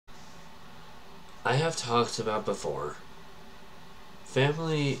I have talked about before,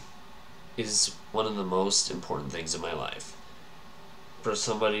 family is one of the most important things in my life. For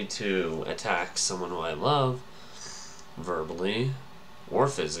somebody to attack someone who I love, verbally or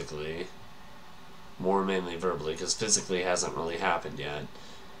physically, more mainly verbally because physically hasn't really happened yet,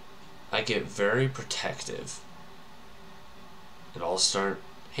 I get very protective. And I'll start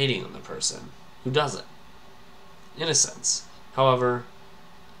hating on the person who does it, in a sense. However,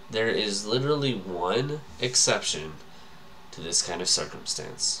 there is literally one exception to this kind of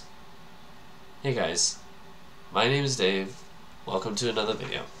circumstance. Hey guys, my name is Dave. Welcome to another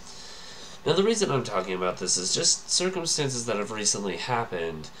video. Now the reason I'm talking about this is just circumstances that have recently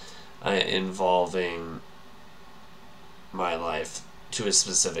happened involving my life to a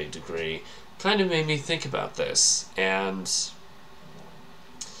specific degree kind of made me think about this. And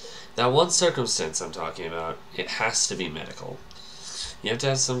that one circumstance I'm talking about, it has to be medical. You have to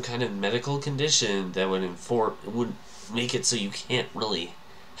have some kind of medical condition that would make it so you can't really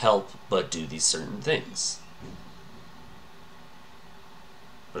help but do these certain things.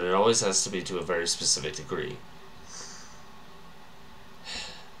 But it always has to be to a very specific degree.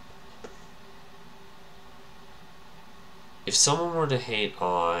 If someone were to hate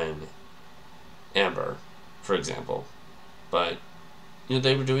on Amber, for example, but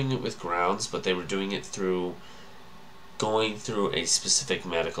they were doing it with grounds, but they were doing it through going through a specific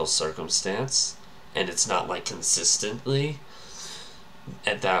medical circumstance, and it's not like consistently,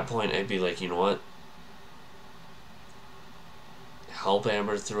 at that point I'd be like, you know what? Help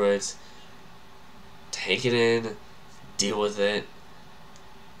Amber through it, take it in, deal with it,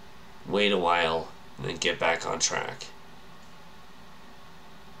 wait a while, and then get back on track.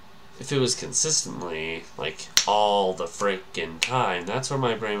 If it was consistently, like, all the frickin' time, that's where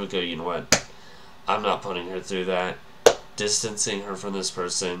my brain would go, you know what? I'm not putting her through that. Distancing her from this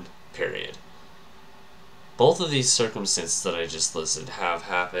person, period. Both of these circumstances that I just listed have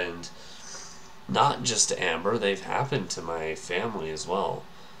happened, not just to Amber, they've happened to my family as well.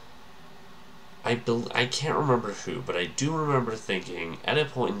 I can't remember who, but I do remember thinking, at a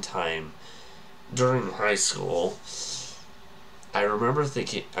point in time, during high school, I remember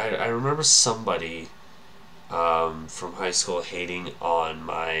somebody from high school hating on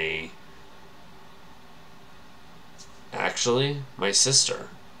my sister,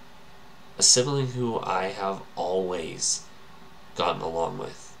 a sibling who I have always gotten along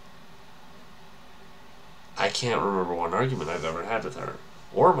with. I can't remember one argument I've ever had with her,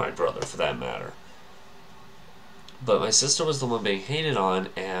 or my brother for that matter. But my sister was the one being hated on,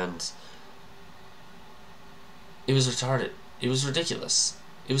 and it was retarded. It was ridiculous.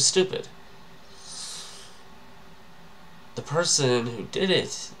 It was stupid. The person who did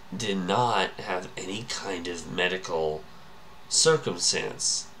it did not have any kind of medical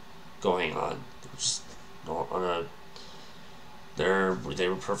circumstance going on. They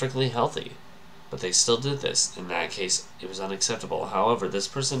were perfectly healthy, but they still did this. In that case, it was unacceptable. However, this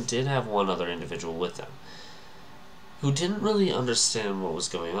person did have one other individual with them who didn't really understand what was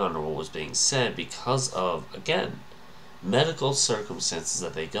going on or what was being said because of, again, medical circumstances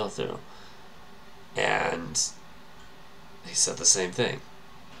that they go through. And they said the same thing.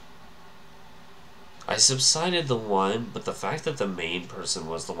 I subsided the one, but the fact that the main person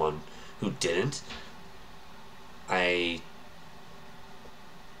was the one who didn't, I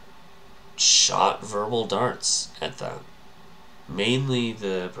shot verbal darts at them. Mainly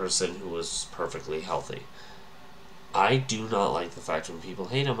the person who was perfectly healthy. I do not like the fact when people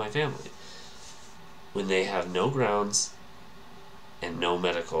hate on my family. When they have no grounds and no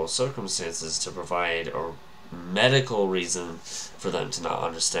medical circumstances to provide or medical reason for them to not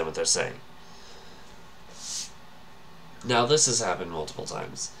understand what they're saying. Now, this has happened multiple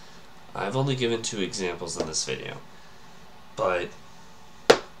times. I've only given 2 examples in this video, but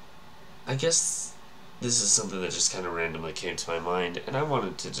I guess this is something that just kind of randomly came to my mind, and I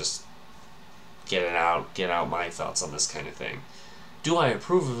wanted to just get out my thoughts on this kind of thing. Do I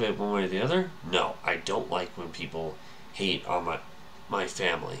approve of it one way or the other? No, I don't like when people hate on my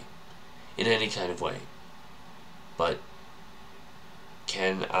family in any kind of way. But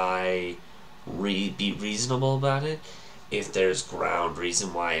can I be reasonable about it? If there's ground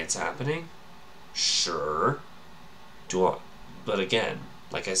reason why it's happening, sure. But again,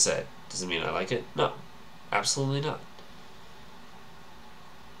 like I said, does it mean I like it? No, absolutely not.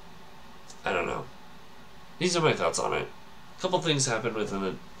 I don't know. These are my thoughts on it. A couple things happened within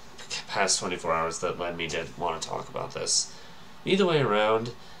the past 24 hours that led me to want to talk about this. Either way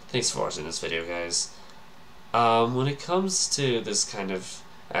around, thanks for watching this video, guys. When it comes to this kind of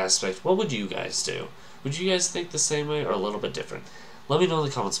aspect, what would you guys do? Would you guys think the same way or a little bit different? Let me know in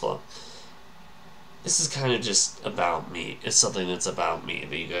the comments below. this is kind of just about me. It's something that's about me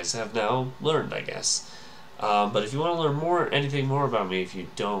that you guys have now learned, I guess. But if you want to learn anything more about me, if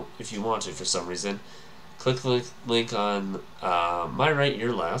you want to for some reason, click the link on my right,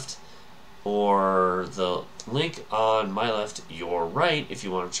 your left, or the link on my left, your right, if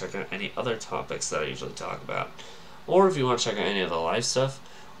you want to check out any other topics that I usually talk about. Or if you want to check out any of the live stuff,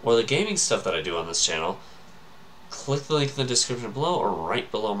 or the gaming stuff that I do on this channel, click the link in the description below or right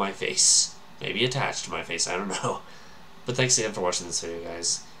below my face. Maybe attached to my face, I don't know. But thanks again for watching this video,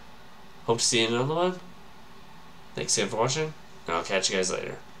 guys. Hope to see you in another one. Thanks again for watching, and I'll catch you guys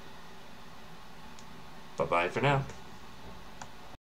later. Bye-bye for now.